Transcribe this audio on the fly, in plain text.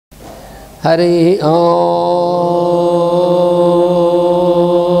Hari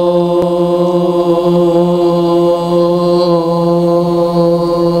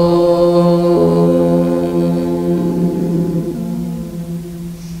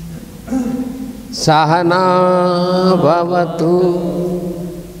Sahana bhavatu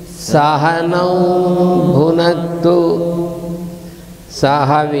sahanau bhunaktu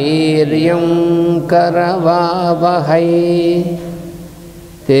sahaviryam karavavahai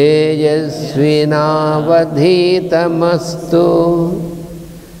tejasvinavadhitamastu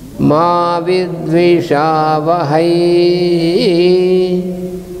ma vidvishavahai.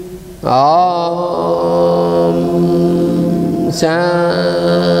 Om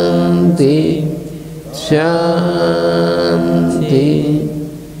Shanti Shanti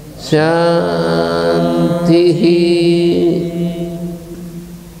Shanti.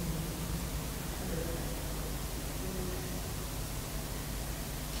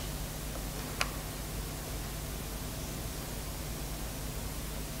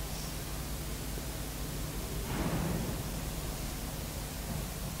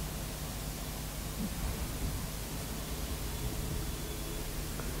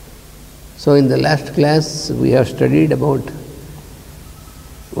 So in the last class we have studied about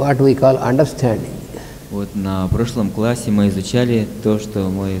what we call understanding. Вот на прошлом классе мы изучали то, что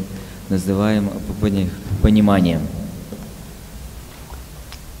мы называем пониманием.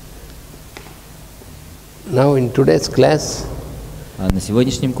 Now in today's class, А на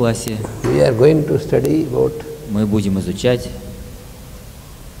сегодняшнем классе we are going to study about мы будем изучать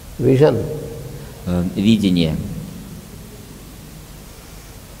vision. Видение.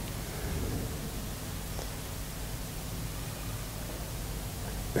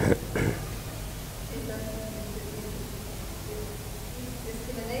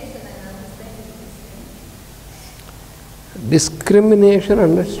 Discrimination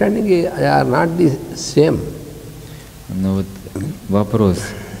and understanding are not the same. Но вот вопрос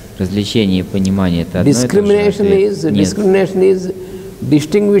развлечения и понимания — это одно и то же. Discrimination is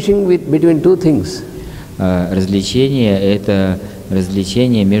distinguishing between two things. Развлечение — это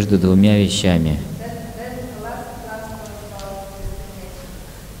развлечение между двумя вещами.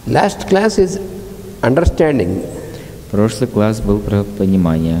 Last class is understanding. Прошлый класс был про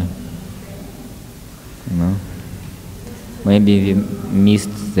понимание. No? Maybe we missed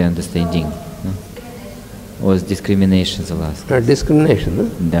the understanding. No? Was discrimination the last? Discrimination, no?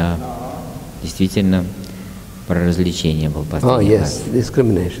 Да, действительно, про развлечение был последний класс. Yes,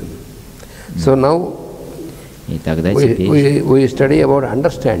 discrimination. So now и тогда теперь we study about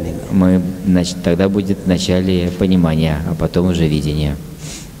understanding. Тогда будет в начале понимание, а потом уже видение.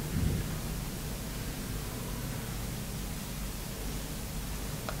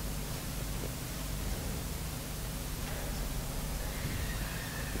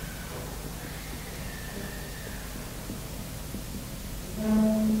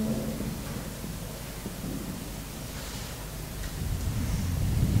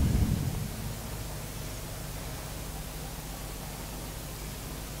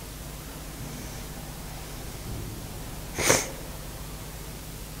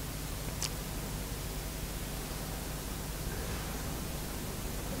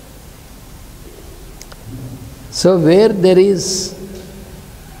 So where there is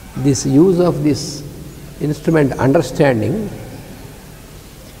this use of this instrument understanding,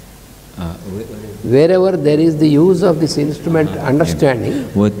 wherever there is the use of this instrument understanding,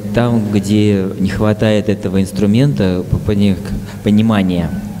 вот там, где не хватает этого инструмента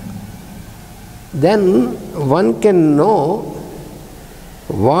понимания, then one can know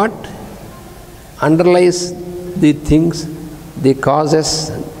what underlies the things, the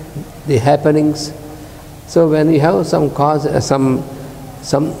causes, the happenings. So when you have some causes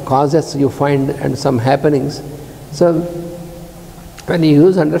you find and some happenings, so when you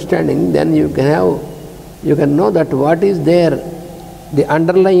use understanding, then you can know that what is there, the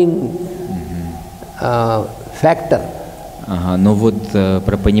underlying factor. Ну вот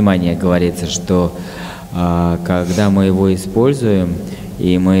про понимание говорится, что когда мы его используем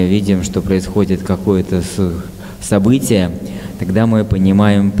и мы видим, что происходит какое-то событие, тогда мы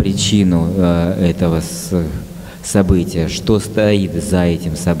понимаем причину этого события, что стоит за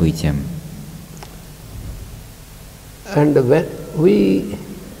этим событием. And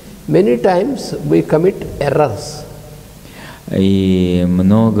many times we commit errors. И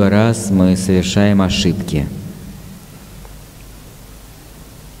много раз мы совершаем ошибки.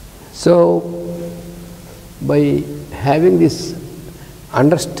 So by having this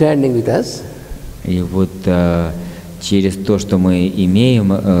understanding with us, и вот через то, что мы имеем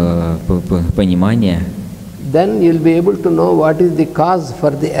понимание, then you'll be able to know what is the cause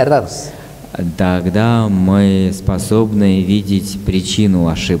for the errors. тогда мы способны видеть причину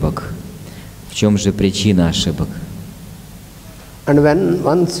ошибок. В чем же причина ошибок? And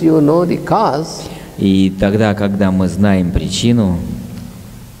once you know the cause, и тогда, когда мы знаем причину,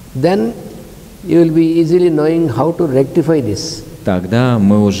 then you will be easily knowing how to rectify this. Тогда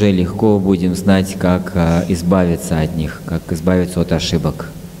мы уже легко будем знать, как избавиться от них, как избавиться от ошибок.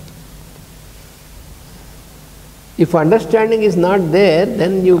 If understanding is not there,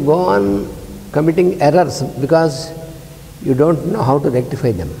 then you go on committing errors because you don't know how to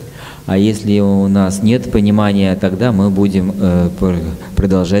rectify them. А если у нас нет понимания, тогда мы будем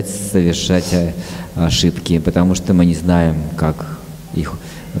продолжать совершать ошибки, потому что мы не знаем,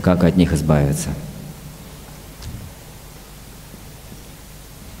 как от них избавиться.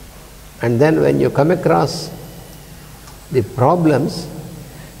 And then when you come across the problems,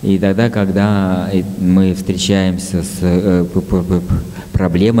 и тогда, когда мы встречаемся с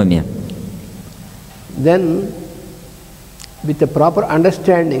проблемами, then with a proper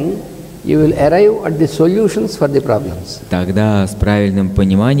understanding, you will arrive at the solutions for the problems. Тогда с правильным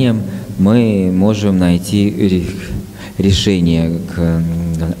пониманием мы можем найти решение к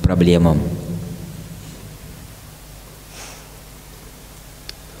проблемам.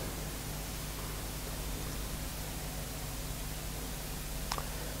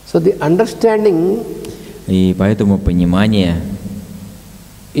 So the understanding, и поэтому понимание,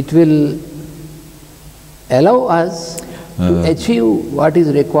 it will allow us to achieve what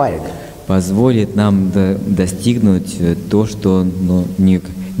is required. Позволит нам достигнуть то, что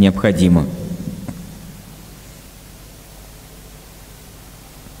необходимо.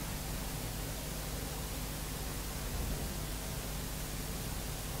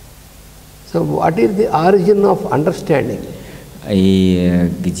 So what is the origin of understanding? И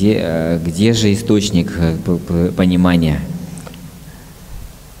где же источник понимания?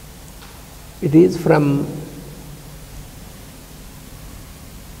 It is from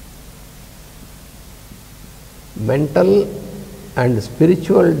mental and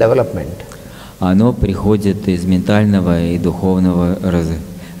spiritual development. Оно приходит из ментального и духовного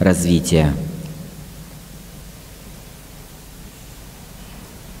развития.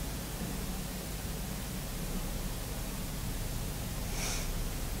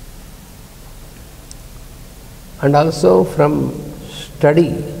 And also from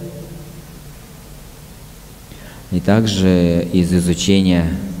study. И также из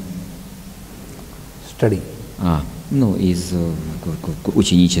изучения, из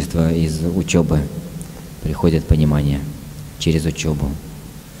ученичества, из учебы приходит понимание через учебу.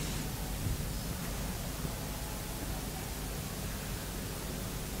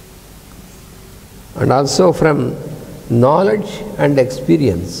 And also from knowledge and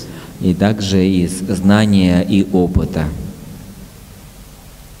experience. И также из знания и опыта.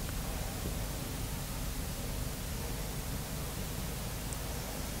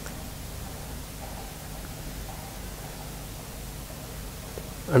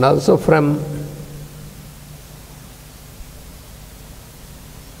 And also from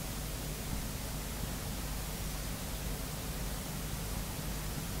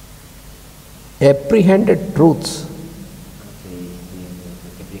apprehended truths.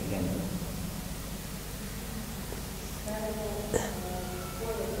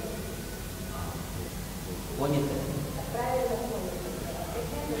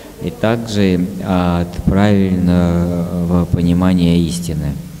 И также от правильного понимания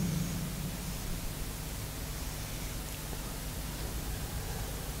истины.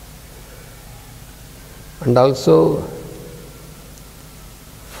 And also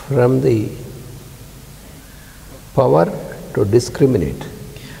from the power to discriminate.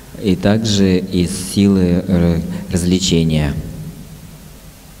 И также из силы развлечения.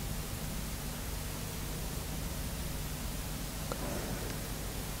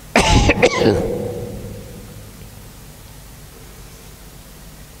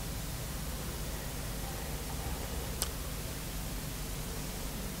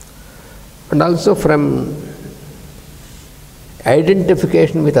 And also from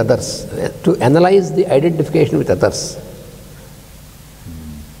identification with others, to analyze the identification with others.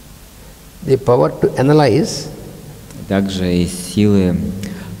 The power to analyze. Также из силы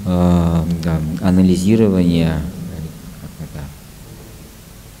анализирования,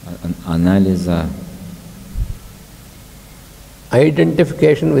 анализа.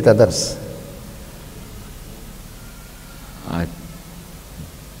 Identification with others.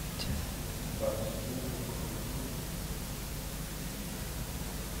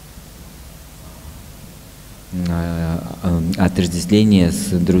 Отождествление с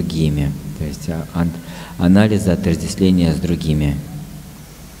другими, то есть анализ отождествления с другими.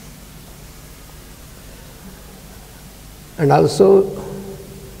 And also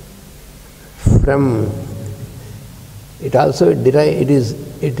from it is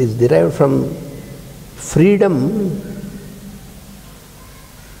derived from freedom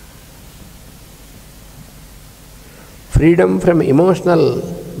from emotional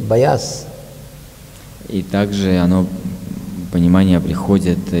bias. И также понимание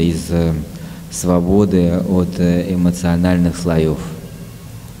приходит из свободы от эмоциональных слоев.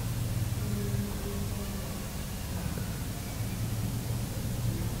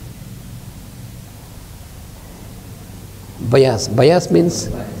 Bias. Bias means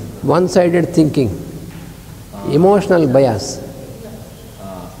one-sided thinking. Emotional bias.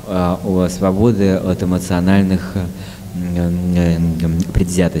 Свободы от эмоциональных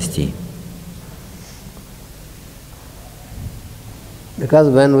предвзятостей. Because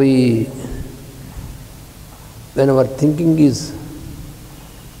when our thinking is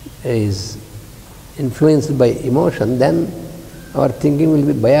influenced by emotion, then our thinking will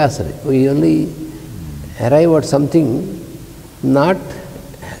be biased. We only arrive at something, not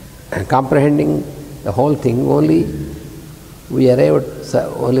comprehending the whole thing. Only we arrive at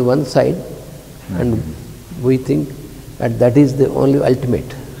only one side, and we think that is the only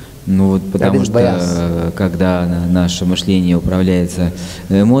ultimate. Ну вот потому что когда наше мышление управляется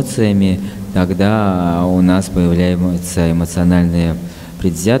эмоциями, тогда у нас появляется эмоциональная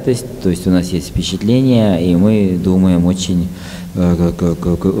предвзятость, то есть у нас есть впечатление, и мы думаем очень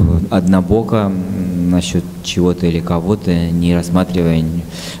однобоко насчет чего-то или кого-то, не рассматривая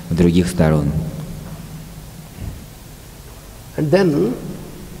других сторон. And then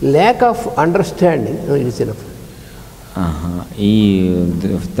lack of understanding, it is enough. Ага. И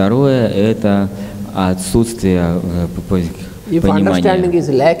второе – это отсутствие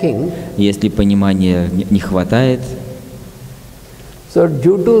понимания. Если понимания не хватает, so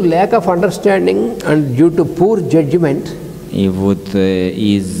due to lack of understanding and due to poor judgment, и вот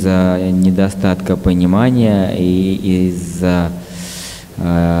из-за недостатка понимания и из-за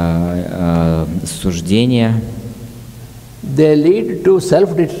суждения, they lead to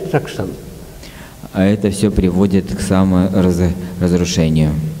self-destruction. А это все приводит к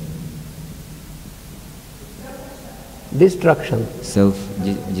саморазрушению. Destruction.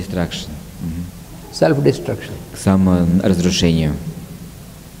 Self-destruction. Self-destruction. К саморазрушению.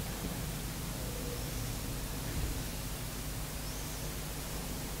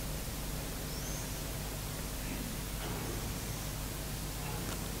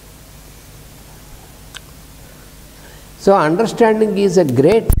 So understanding is a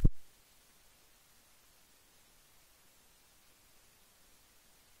great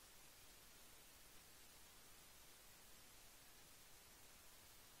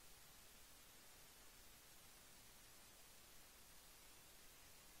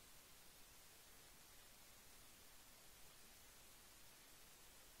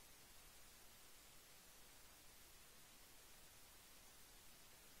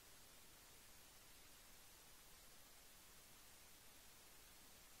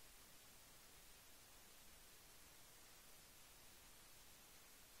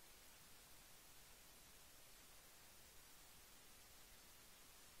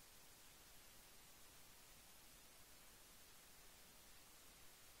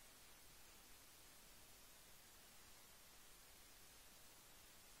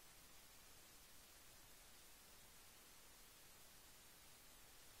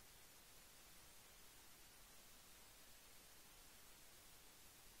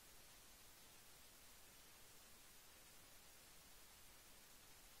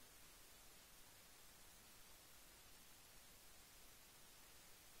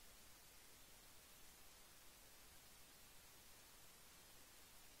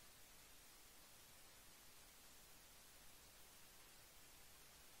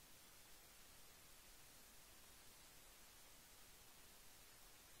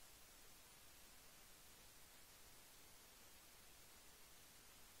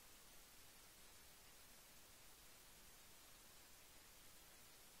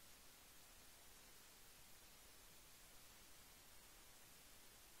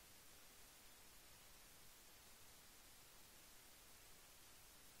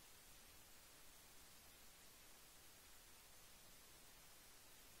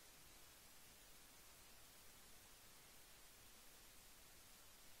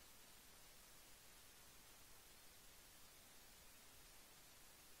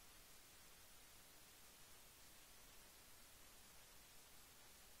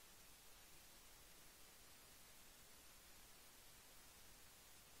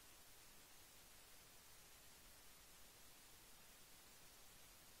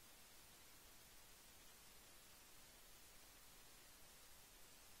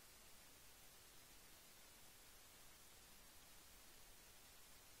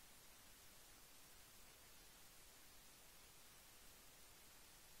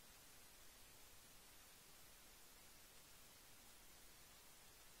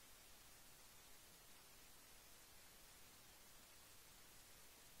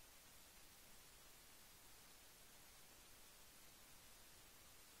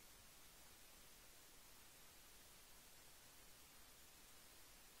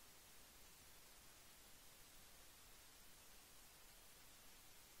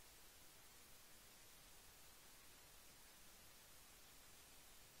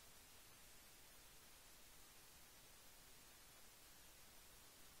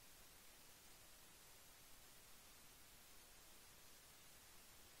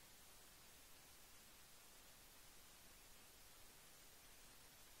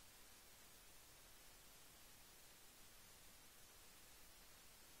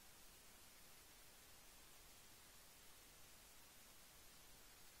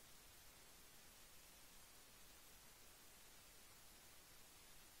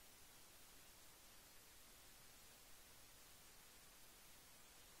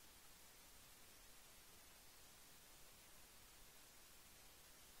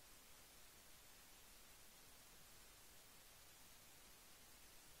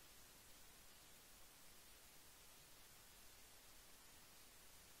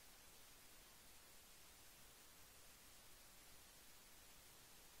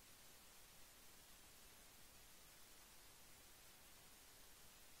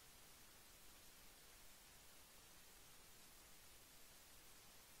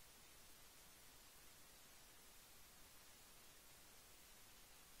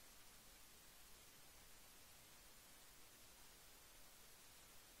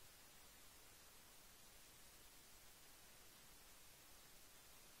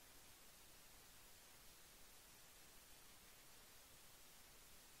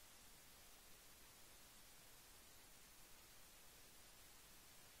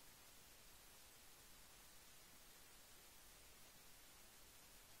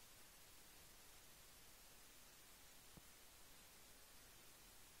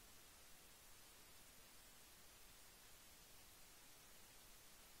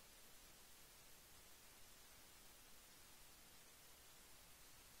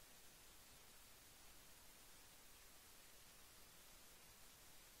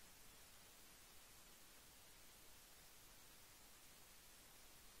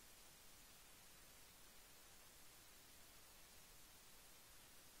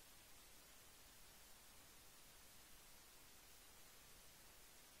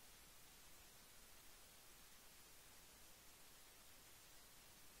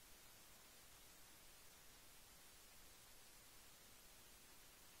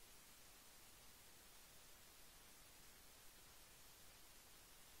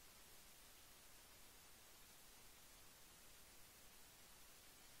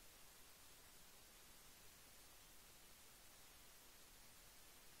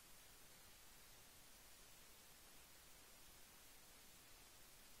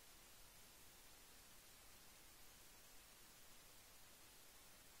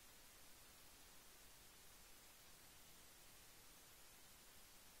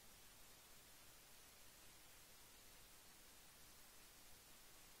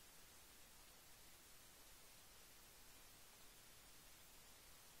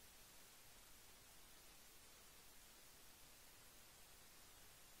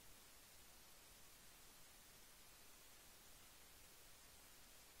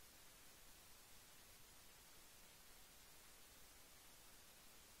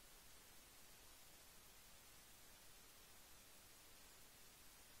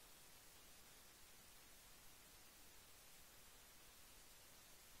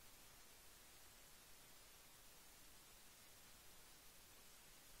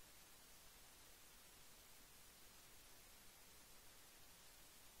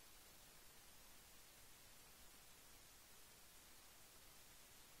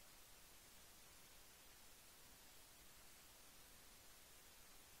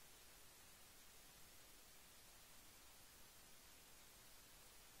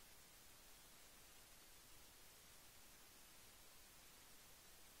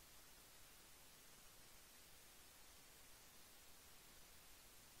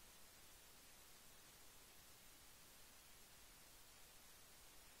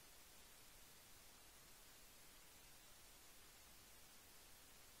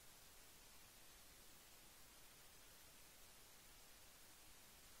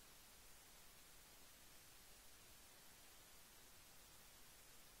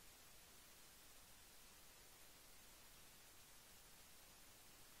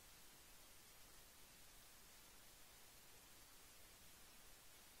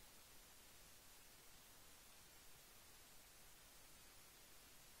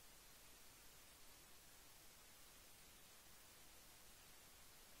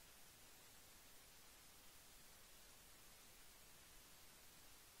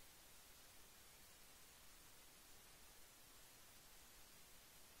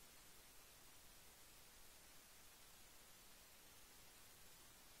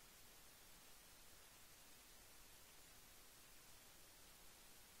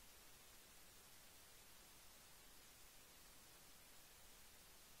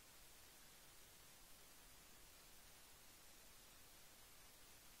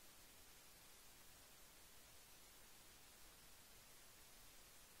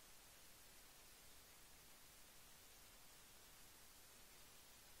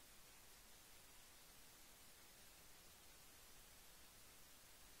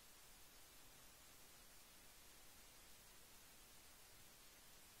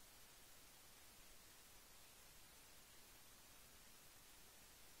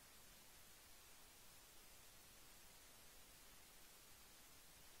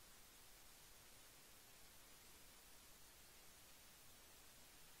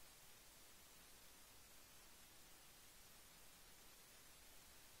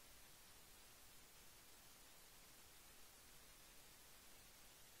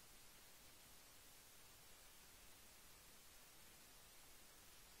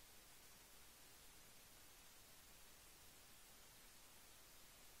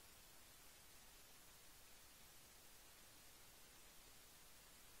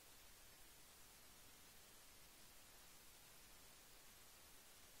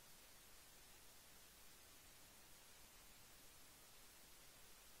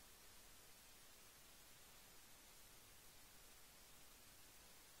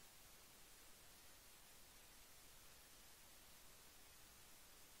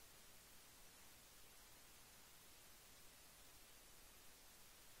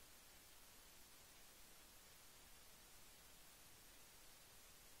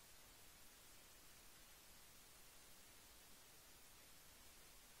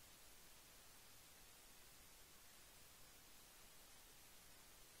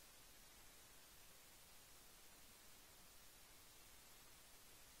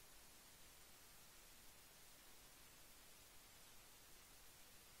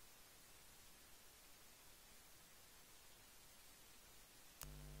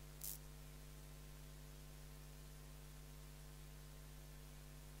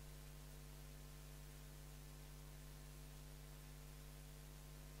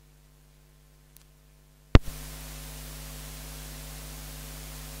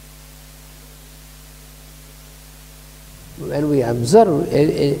when we observe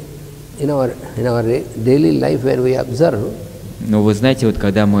in our daily life, when we observe, Но вы знаете, вот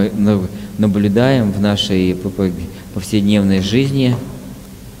когда мы наблюдаем в нашей повседневной жизни,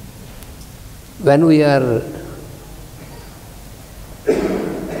 when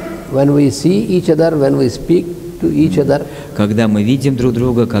we see each other, when we speak to each other, когда мы видим друг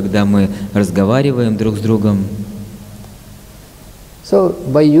друга, когда мы разговариваем друг с другом, so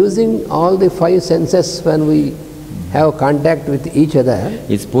by using all the five senses, when we have contact with each other,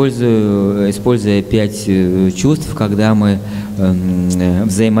 используя 5 чувств, когда мы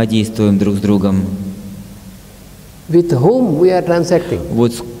взаимодействуем друг с другом, with whom we are transacting?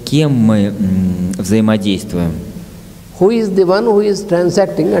 вот с кем мы взаимодействуем? Who is the one who is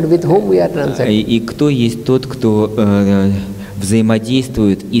transacting and with whom we are transacting? И кто есть тот, кто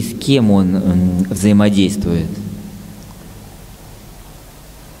взаимодействует, и с кем он взаимодействует?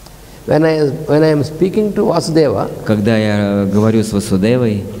 When I am speaking to Vasudeva, Когда я говорю с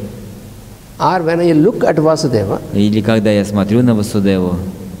Васудевой, or when I look at Vasudeva, или когда я смотрю на Васудеву,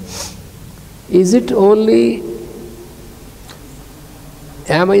 is it only,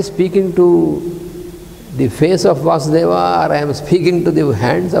 am I speaking to the face of Vasudeva, or I am speaking to the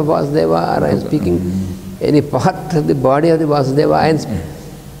hands of Vasudeva, or I am speaking any part of the body of the Vasudeva?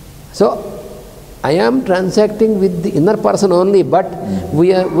 So I am transacting with the inner person only, but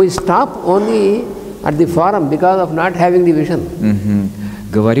we stop only at the form because of not having the vision.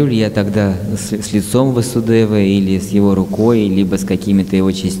 Говорю ли я тогда с лицом Васудевы, или с его рукой, либо с какими-то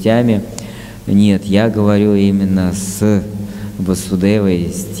его частями? Нет, я говорю именно с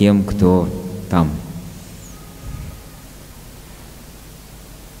Васудевой, с тем, кто там.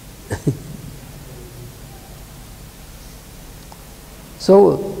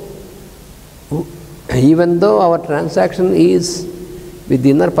 So, even though our transaction is with the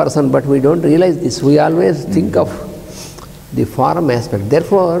inner person, but we don't realize this, we always think of the form aspect.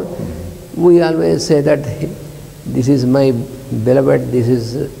 Therefore, we always say that this is my beloved, this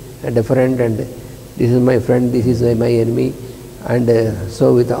is a friend, and this is my friend, this is my enemy. And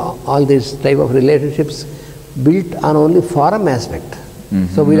so with all these type of relationships built on only form aspect.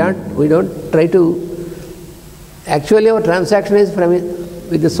 So we don't try to, actually our transaction is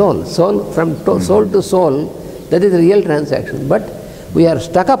with the soul. From soul to soul, that is the real transaction. But we are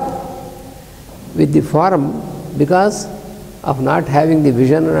stuck up with the form because of not having the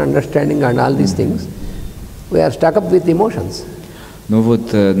vision and understanding and all these things. We are stuck up with emotions. Ну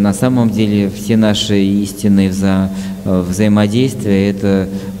вот на самом деле все наши истинные взаимодействия, это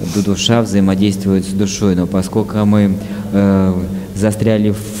душа взаимодействует с душой, но поскольку мы застряли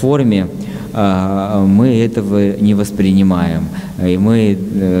в форме, мы этого не воспринимаем. И мы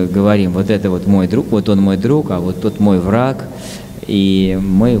говорим, вот это вот мой друг, вот он мой друг, а вот тот мой враг. И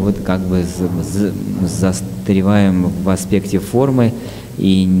мы вот как бы застреваем в аспекте формы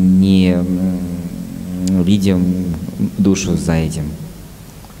и не видим душу за этим.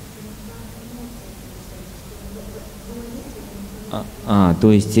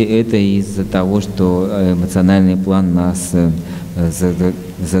 То есть это из-за того, что эмоциональный план нас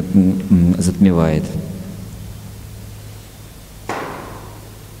затмевает.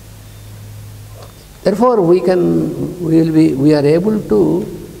 Therefore, we are able to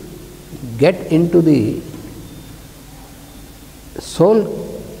get into the soul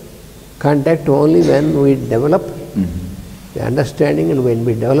contact only when we develop the understanding and when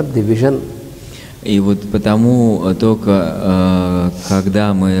we develop the vision. И вот потому только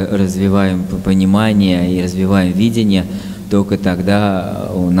когда мы развиваем понимание и развиваем видение, только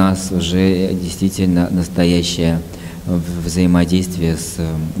тогда у нас уже действительно настоящее взаимодействие с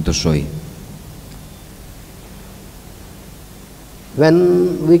душой.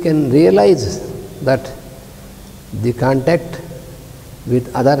 When we can realize that the contact with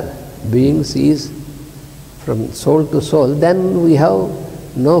other beings is from soul to soul, then we have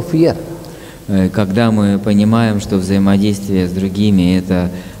no fear. Когда мы понимаем, что взаимодействие с другими – это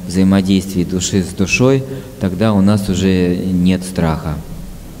взаимодействие души с душой, тогда у нас уже нет страха.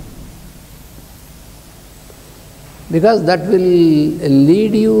 Because that will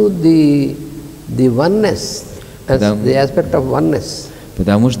lead you the oneness, the aspect of oneness.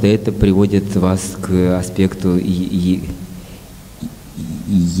 Потому что это приводит вас к аспекту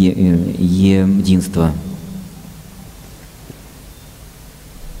единства.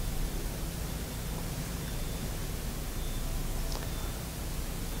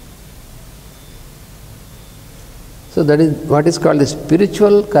 So that is what is called the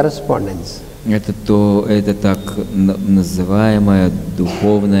spiritual correspondence. Это так называемое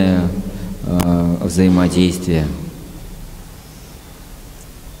духовное взаимодействие.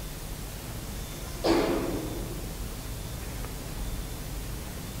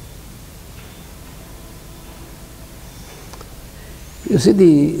 You see,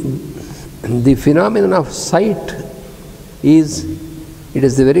 the phenomenon of sight is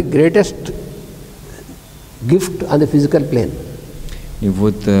the very greatest gift on the physical plane. И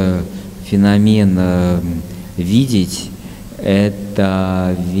вот феномен видеть —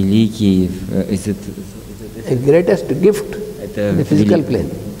 это великий, greatest gift in the physical plane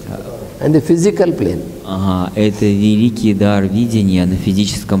and the physical plane. Ага, это великий дар видения на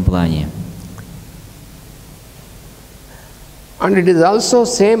физическом плане. And it is also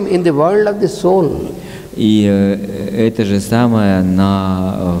same in the world of the soul. И это же самое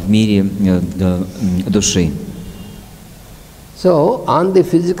в мире души. So, on the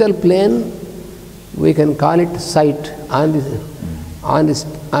physical plane, we can call it sight. On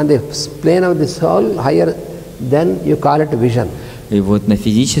the plane of the soul, higher, then you call it vision. И вот на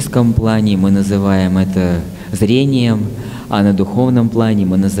физическом плане мы называем это зрением, а на духовном плане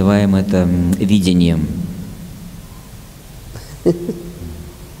мы называем это видением.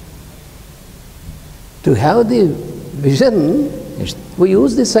 To have the vision, we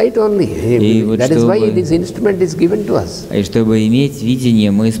use the sight only. That is why this instrument is given to us. И чтобы иметь видение,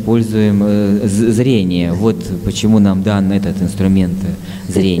 мы используем зрение. Вот почему нам дан этот инструмент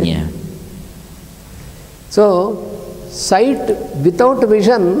зрения. So, sight without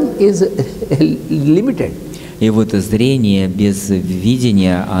vision is limited. И вот зрение без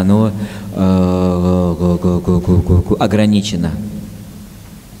видения, оно ограничено.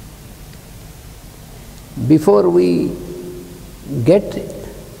 Before we get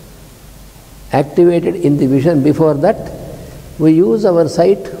activated in the vision, before that, we use our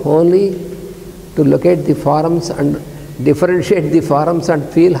sight only to locate the forms and differentiate the forms and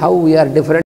feel how we are different.